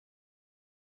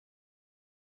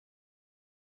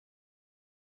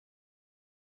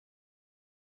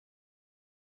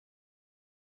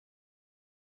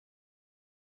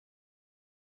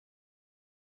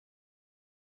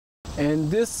In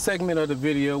this segment of the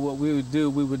video, what we would do,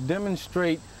 we would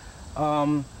demonstrate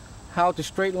how to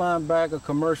straight line back a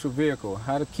commercial vehicle,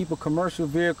 how to keep a commercial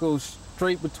vehicle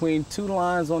straight between two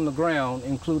lines on the ground,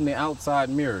 including the outside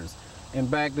mirrors, and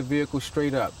back the vehicle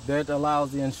straight up. That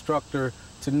allows the instructor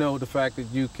to know the fact that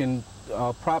you can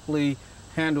properly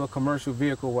handle a commercial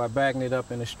vehicle while backing it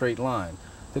up in a straight line.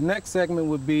 The next segment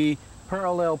would be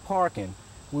parallel parking.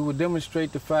 We would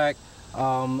demonstrate the fact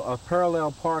of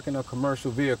parallel parking a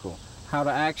commercial vehicle, how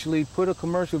to actually put a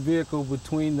commercial vehicle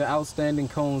between the outstanding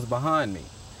cones behind me.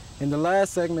 In the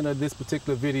last segment of this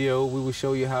particular video, we will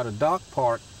show you how to dock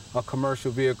park a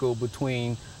commercial vehicle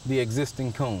between the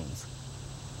existing cones.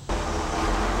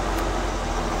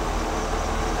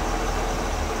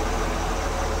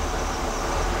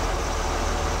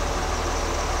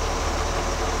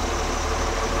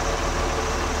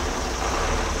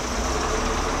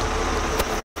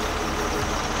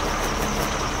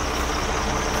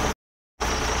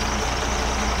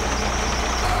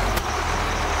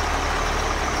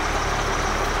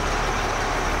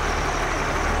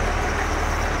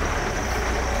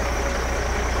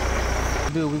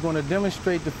 We're going to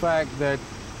demonstrate the fact that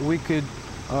we could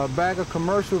back a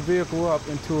commercial vehicle up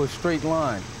into a straight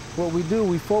line. What we do,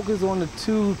 we focus on the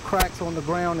two cracks on the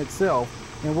ground itself,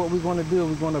 and what we're going to do,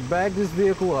 we're going to back this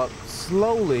vehicle up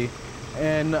slowly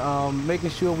and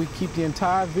making sure we keep the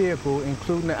entire vehicle,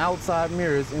 including the outside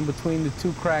mirrors, in between the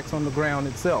two cracks on the ground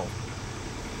itself.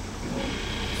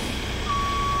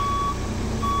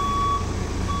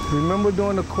 Remember,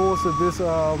 during the course of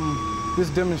this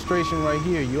demonstration right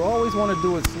here, you always want to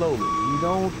do it slowly. You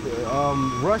don't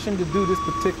rush in to do this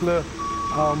particular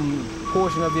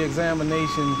portion of the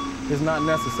examination is not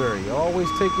necessary. Always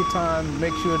take your time,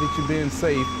 make sure that you're being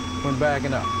safe when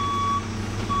backing up.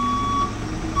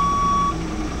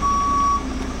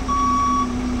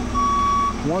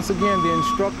 Once again, the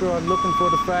instructor are looking for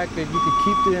the fact that you can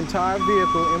keep the entire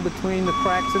vehicle in between the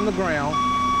cracks in the ground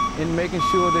and making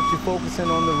sure that you're focusing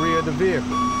on the rear of the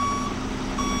vehicle.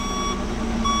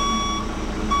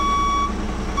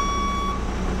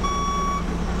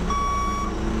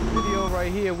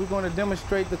 Right here, we're going to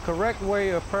demonstrate the correct way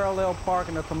of parallel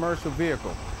parking a commercial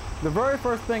vehicle. The very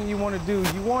first thing you want to do,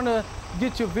 you want to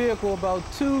get your vehicle about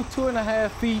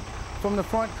 2.5 feet from the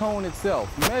front cone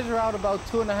itself. Measure out about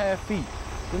 2.5 feet.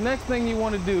 The next thing you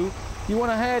want to do, you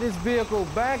want to have this vehicle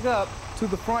back up to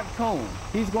the front cone.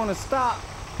 He's going to stop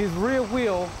his rear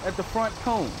wheel at the front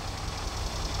cone.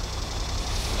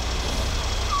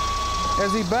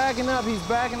 As he's backing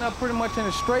up pretty much in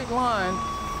a straight line,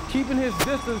 keeping his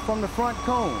distance from the front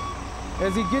cone.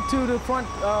 As he gets to the front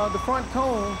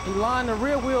cone, he line the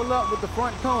rear wheel up with the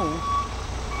front cone.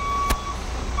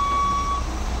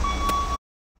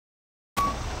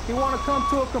 You want to come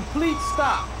to a complete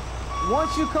stop.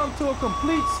 Once you come to a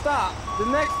complete stop, the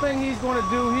next thing he's going to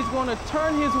do, he's going to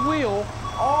turn his wheel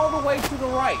all the way to the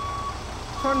right.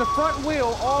 Turn the front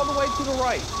wheel all the way to the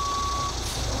right.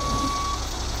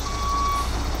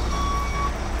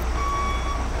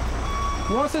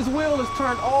 Once his wheel is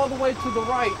turned all the way to the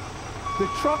right, the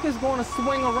truck is going to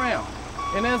swing around.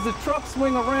 And as the truck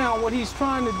swings around, what he's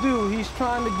trying to do, he's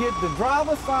trying to get the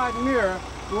driver's side mirror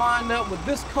lined up with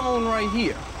this cone right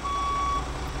here.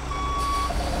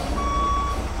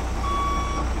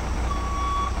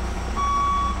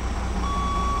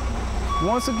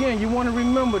 Once again, you want to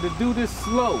remember to do this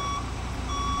slow.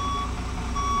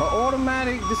 An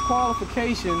automatic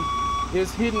disqualification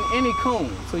is hitting any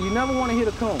cone, so you never want to hit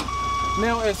a cone.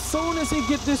 Now, as soon as he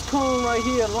gets this cone right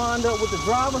here lined up with the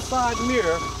driver's side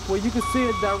mirror, where you can see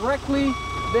it directly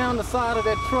down the side of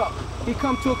that truck, he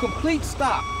comes to a complete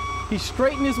stop. He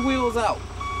straightens his wheels out.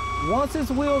 Once his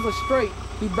wheels are straight,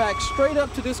 he backs straight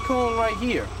up to this cone right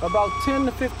here, about 10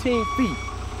 to 15 feet.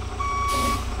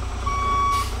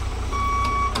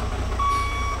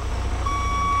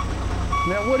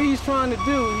 Now, what he's trying to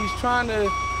do, he's trying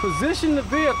to position the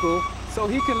vehicle so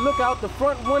he can look out the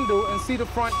front window and see the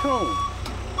front cone.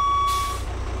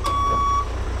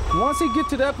 Once he gets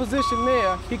to that position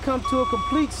there, he comes to a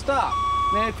complete stop.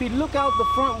 Now, if he look out the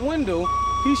front window,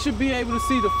 he should be able to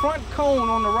see the front cone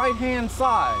on the right-hand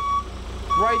side,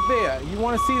 right there. You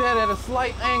want to see that at a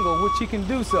slight angle, which he can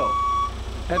do so.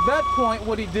 At that point,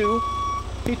 what he do,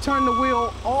 he turn the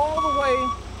wheel all the way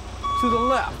to the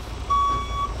left.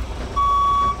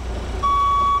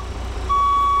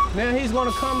 Then he's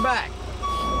going to come back.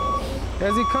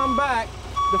 As he come back,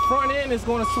 the front end is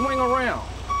going to swing around.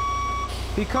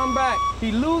 He come back,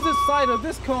 he loses sight of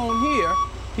this cone here,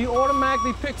 he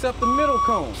automatically picks up the middle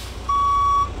cone.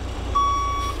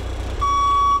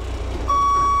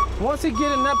 Once he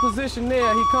get in that position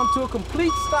there, he comes to a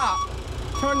complete stop.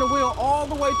 turn the wheel all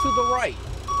the way to the right.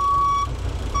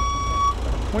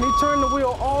 When he turned the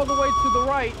wheel all the way to the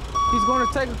right, he's going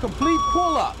to take a complete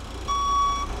pull up.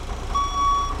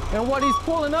 And what he's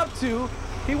pulling up to,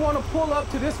 he want to pull up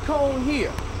to this cone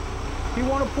here. He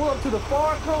want to pull up to the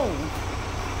far cone.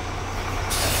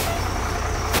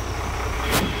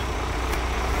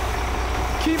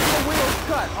 Keeping the wheels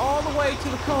cut all the way to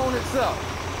the cone itself.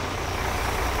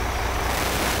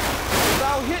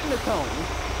 Without hitting the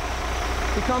cone,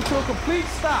 he comes to a complete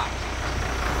stop.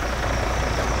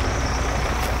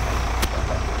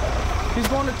 He's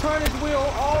going to turn his wheel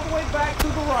all the way back to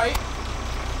the right.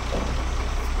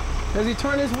 As he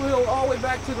turns his wheel all the way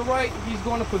back to the right, he's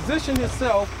going to position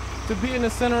himself to be in the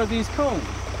center of these cones.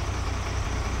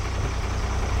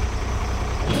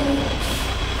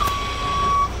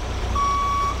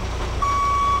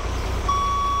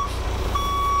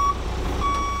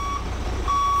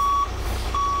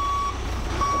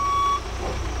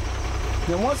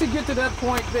 Then once he gets to that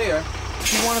point there,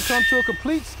 you want to come to a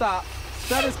complete stop,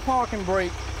 set his parking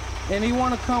brake, and you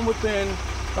want to come within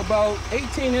about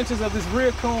 18 inches of this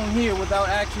rear cone here without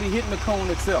actually hitting the cone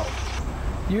itself.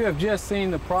 You have just seen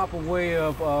the proper way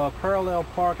of parallel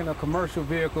parking a commercial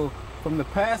vehicle from the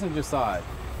passenger side.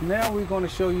 Now we're going to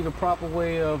show you the proper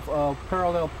way of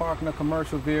parallel parking a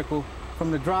commercial vehicle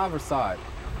from the driver's side.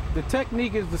 The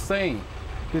technique is the same.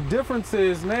 The difference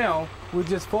is now we're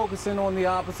just focusing on the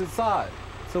opposite side.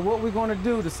 So what we're going to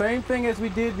do, the same thing as we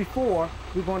did before,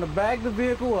 we're going to back the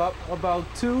vehicle up about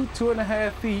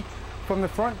 2.5 feet from the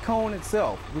front cone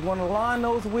itself. We're going to line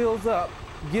those wheels up,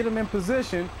 get them in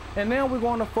position, and now we're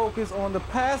going to focus on the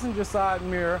passenger side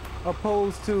mirror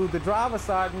opposed to the driver's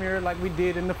side mirror like we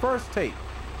did in the first tape.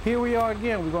 Here we are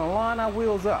again, we're going to line our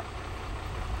wheels up.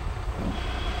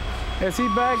 As he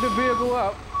backed the vehicle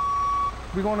up,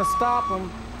 we're going to stop him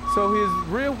so his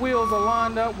rear wheels are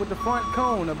lined up with the front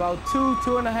cone about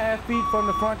 2.5 feet from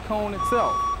the front cone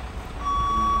itself.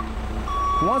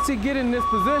 Once he gets in this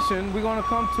position, we're going to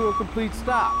come to a complete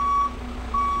stop.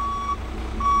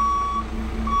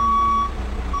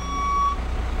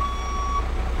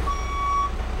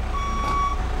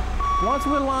 Once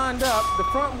we're lined up,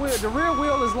 the rear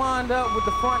wheel is lined up with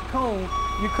the front cone,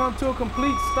 you come to a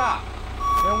complete stop.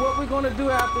 And what we're going to do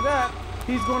after that,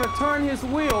 he's going to turn his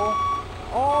wheel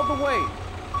all the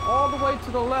way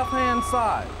to the left-hand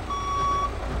side.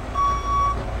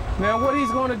 Now what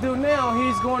he's going to do now,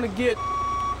 he's going to get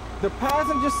the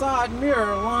passenger side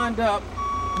mirror lined up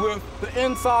with the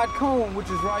inside cone, which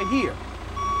is right here.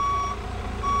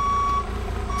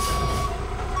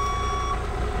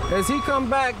 As he comes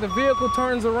back, the vehicle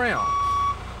turns around.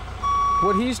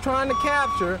 What he's trying to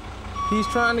capture, he's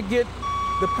trying to get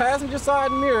the passenger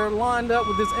side mirror lined up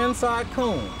with this inside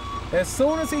cone. As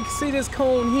soon as he sees this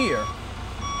cone here,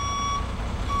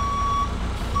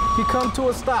 he comes to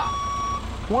a stop.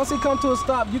 Once he comes to a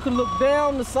stop, you can look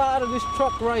down the side of this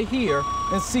truck right here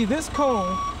and see this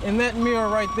cone and that mirror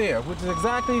right there, which is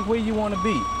exactly where you want to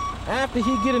be. After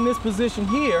he gets in this position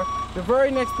here, the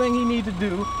very next thing he needs to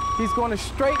do, he's going to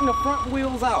straighten the front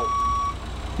wheels out.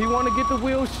 He want to get the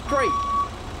wheels straight.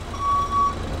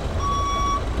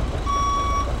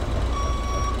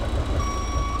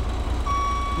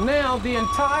 Now the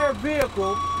entire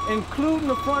vehicle, including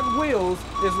the front wheels,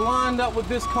 is lined up with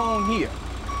this cone here.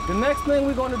 The next thing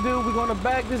we're going to do, we're going to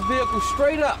back this vehicle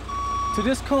straight up to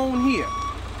this cone here.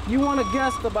 You want to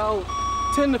guess about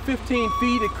 10 to 15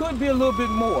 feet. It could be a little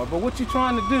bit more, but what you're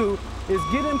trying to do is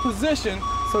get in position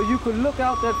so you can look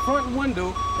out that front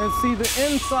window and see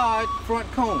the inside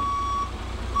front cone.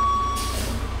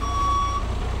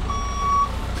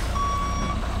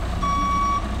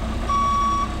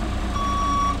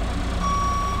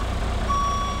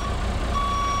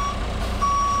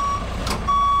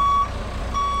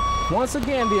 Once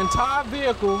again, the entire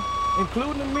vehicle,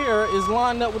 including the mirror, is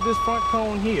lined up with this front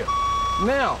cone here.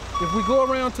 Now, if we go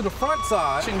around to the front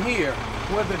side here,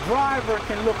 where the driver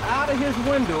can look out of his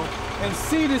window and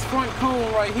see this front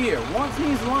cone right here. Once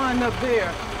he's lined up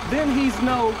there, then he's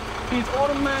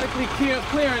automatically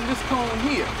clearing this cone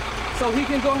here. So he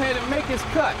can go ahead and make his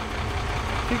cut.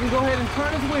 He can go ahead and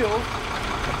turn his wheels.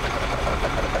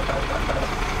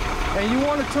 And you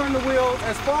want to turn the wheel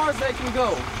as far as they can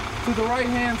go to the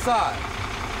right-hand side,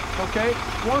 okay?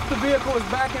 Once the vehicle is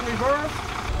back in reverse,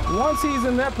 once he's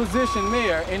in that position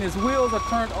there and his wheels are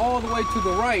turned all the way to the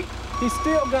right, he's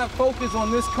still got focus on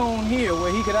this cone here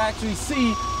where he could actually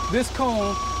see this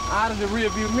cone out of the rear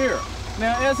view mirror.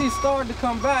 Now, as he started to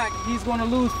come back, he's going to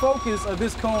lose focus of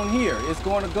this cone here. It's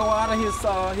going to go out of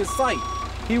his sight.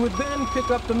 He would then pick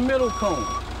up the middle cone.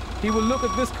 He would look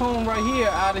at this cone right here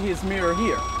out of his mirror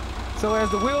here. So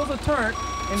as the wheels are turned,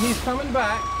 and he's coming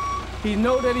back. He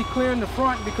know that he's clearing the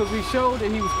front because we showed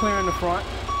that he was clearing the front.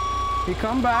 He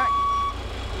come back.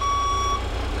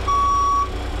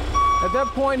 At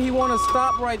that point, he want to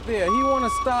stop right there. He want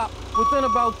to stop within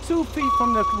about 2 feet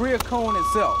from the rear cone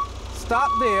itself.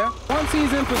 Stop there. Once he's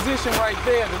in position right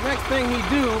there, the next thing he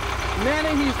do, now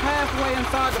that he's halfway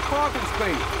inside the parking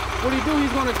space, what he do,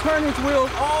 he's going to turn his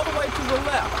wheels all the way to the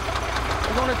left.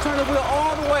 He's going to turn the wheel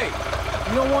all the way.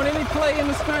 You don't want any play in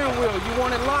the steering wheel. You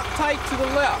want it locked tight to the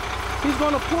left. He's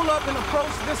going to pull up and approach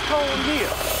this cone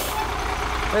here.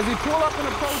 As he pull up and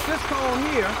approach this cone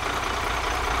here,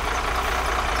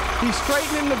 he's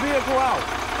straightening the vehicle out.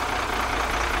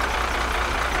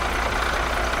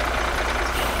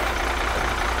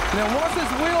 Now once his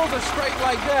wheels are straight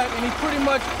like that and he's pretty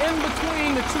much in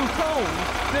between the two cones,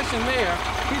 position there,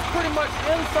 he's pretty much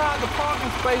inside the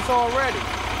parking space already.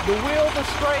 The wheels are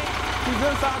straight, he's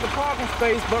inside the parking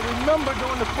space, but remember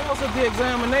during the course of the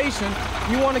examination,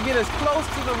 you want to get as close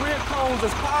to the rear cones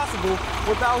as possible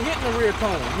without hitting the rear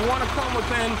cone. You want to come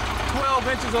within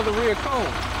 12 inches of the rear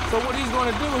cone. So what he's going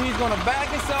to do, he's going to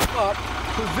back himself up,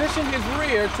 position his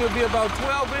rear to be about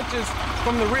 12 inches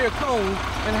from the rear cone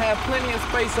and have plenty of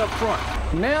space up front.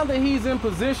 Now that he's in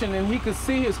position and he can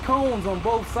see his cones on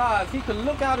both sides, he can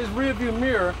look out his rear view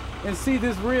mirror and see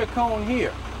this rear cone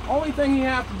here. Only thing he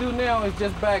has to do now is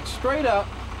just back straight up,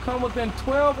 come within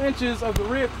 12 inches of the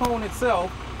rear cone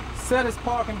itself, set his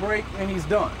parking brake, and he's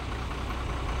done.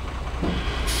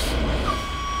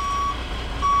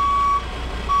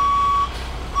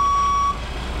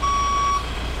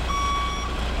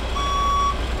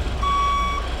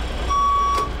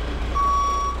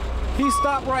 He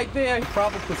stopped right there.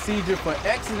 Proper procedure for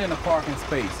exiting a parking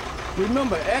space.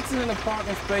 Remember, exiting a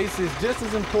parking space is just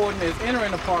as important as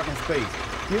entering a parking space.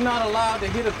 You're not allowed to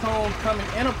hit a cone coming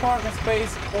in a parking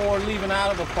space or leaving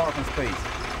out of a parking space.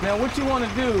 Now what you want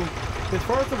to do is,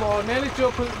 first of all, now that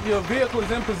your vehicle is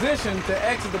in position to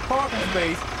exit the parking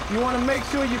space, you want to make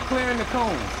sure you're clearing the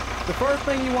cones. The first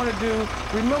thing you want to do,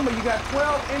 remember you got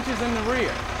 12 inches in the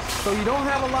rear. So you don't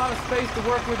have a lot of space to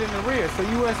work with in the rear. So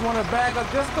you just want to back up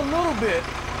just a little bit,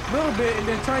 and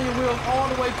then turn your wheels all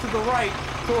the way to the right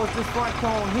towards this front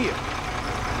cone here.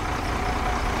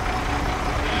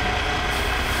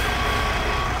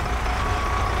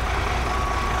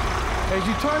 As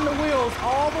you turn the wheels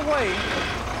all the way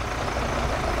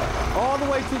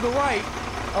to the right,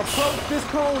 approach this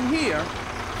cone here.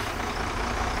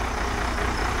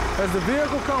 As the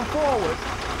vehicle comes forward,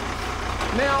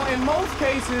 now, in most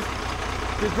cases,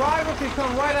 the driver can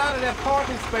come right out of that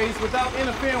parking space without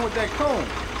interfering with that cone.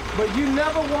 But you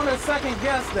never want to second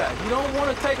guess that. You don't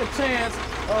want to take a chance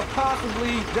of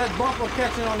possibly that bumper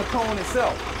catching on the cone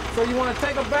itself. So you want to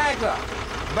take a bag up,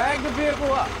 bag the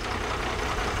vehicle up,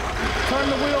 turn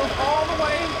the wheels all the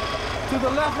way to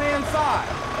the left-hand side,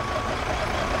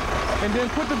 and then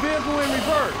put the vehicle in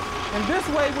reverse. And this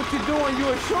way, what you're doing,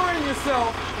 you're assuring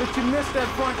yourself that you missed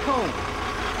that front cone.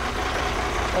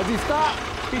 As he stopped,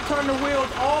 he turned the wheels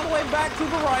all the way back to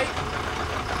the right,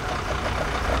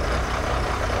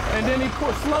 and then he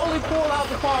slowly pulled out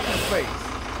the parking space.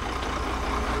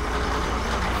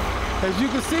 As you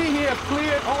can see, he has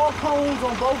cleared all cones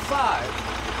on both sides,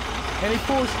 and he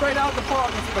pulled straight out the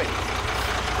parking space.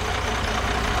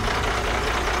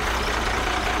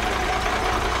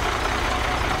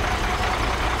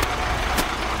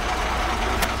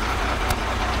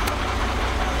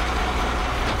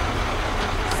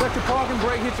 Set your parking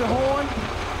brake, hit your horn.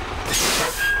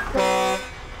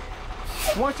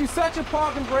 Once you set your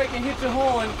parking brake and hit your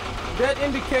horn, that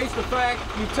indicates the fact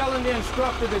you're telling the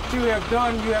instructor that you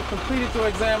have completed your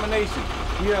examination.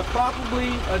 You have properly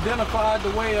identified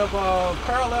the way of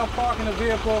parallel parking a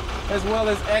vehicle as well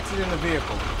as exiting the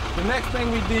vehicle. The next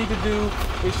thing we need to do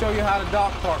is show you how to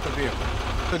dock park a vehicle.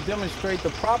 To demonstrate the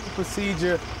proper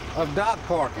procedure of dock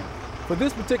parking. For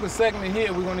this particular segment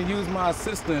here, we're going to use my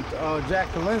assistant, Jack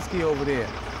Kalinsky over there.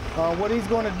 What he's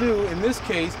going to do in this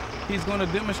case, he's going to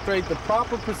demonstrate the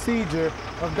proper procedure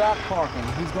of dock parking.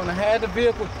 He's going to have the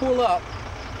vehicle pull up.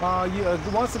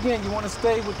 Once again, you want to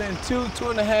stay within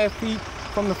 2.5 feet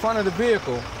from the front of the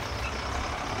vehicle.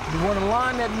 You want to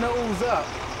line that nose up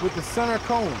with the center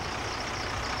cone.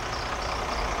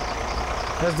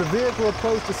 As the vehicle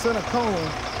approaches the center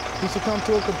cone, he should come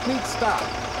to a complete stop.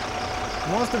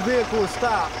 Once the vehicle is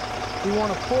stopped, you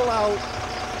want to pull out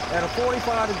at a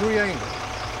 45-degree angle.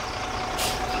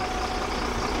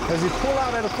 As you pull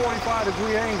out at a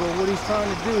 45-degree angle, what he's trying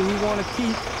to do, he want to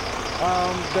keep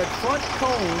that front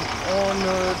cone on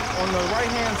the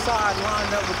right-hand side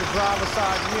lined up with the driver's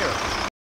side mirror.